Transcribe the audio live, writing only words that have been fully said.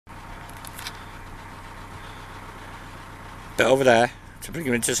Bit over there to bring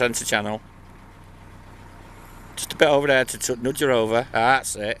her into centre channel. Just a bit over there to nudge her over.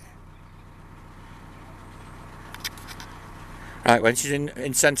 That's it. Right, when she's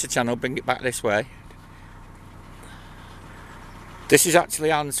in centre channel, bring it back this way. This is actually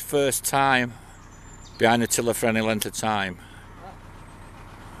Anne's first time behind the tiller for any length of time.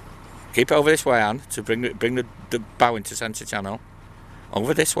 Keep it over this way, Anne, to bring the bow into centre channel.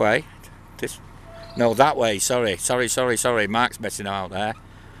 Over this way. No, that way. Sorry. Mark's messing out there.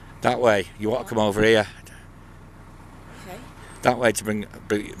 That way. You want to come over here. Okay. That way to bring.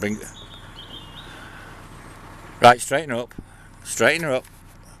 Right, straighten her up. Straighten her up.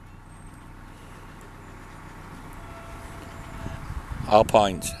 All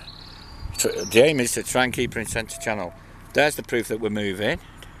points. The aim is to try and keep her in centre channel. There's the proof that we're moving.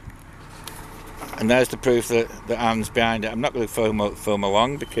 And there's the proof that Anne's behind it. I'm not going to film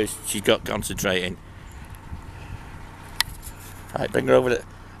along because she's got concentrating. Right, bring her over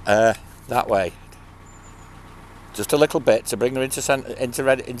that way. Just a little bit to bring her into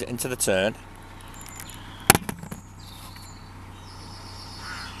the turn.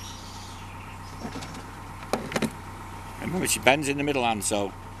 Remember, she bends in the middle hand,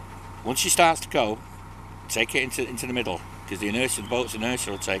 so once she starts to go, take it into the middle, because the boat's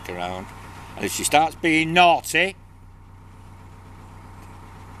inertia will take her around. And if she starts being naughty,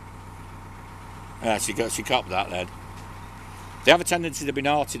 she copped that then. They have a tendency to be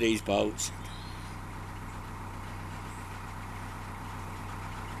naughty, these boats.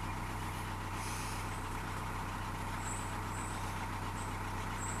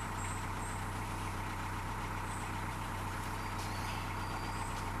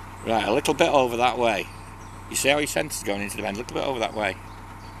 Right, a little bit over that way. You see how your centre's going into the bend? A little bit over that way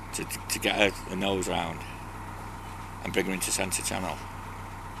to get her nose round and bring her into centre channel.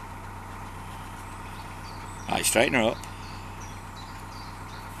 Right, straighten her up.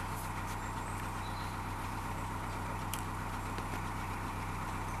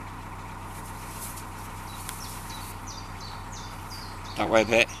 That way a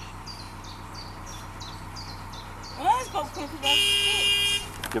bit.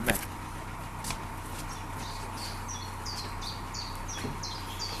 Good man.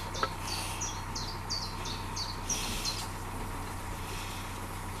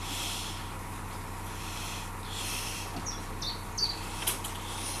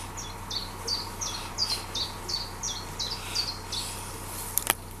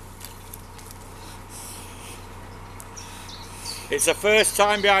 It's the first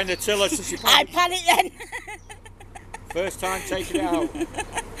time behind the tiller, so she I panicked then. First time taking it out.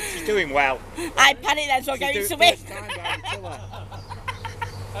 She's doing well. I panicked then, so I got used to it.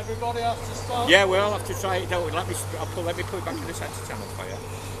 Everybody has to start. Yeah, we all have to try it. Don't let me put it back in the centre channel for you.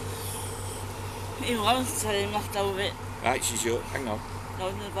 Even Lawrence telling him left over it. Right, she's yours. Hang on. No,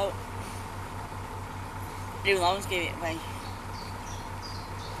 in the boat. Even Lawrence gave it away.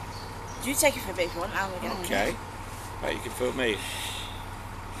 You take it for a bit if you want, I'll get it. Okay. Right, you can film me.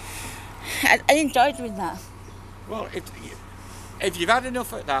 I enjoyed doing that. Well, if you've had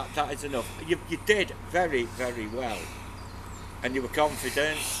enough of that, that is enough. You did very, very well, and you were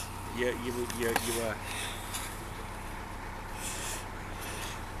confident. You were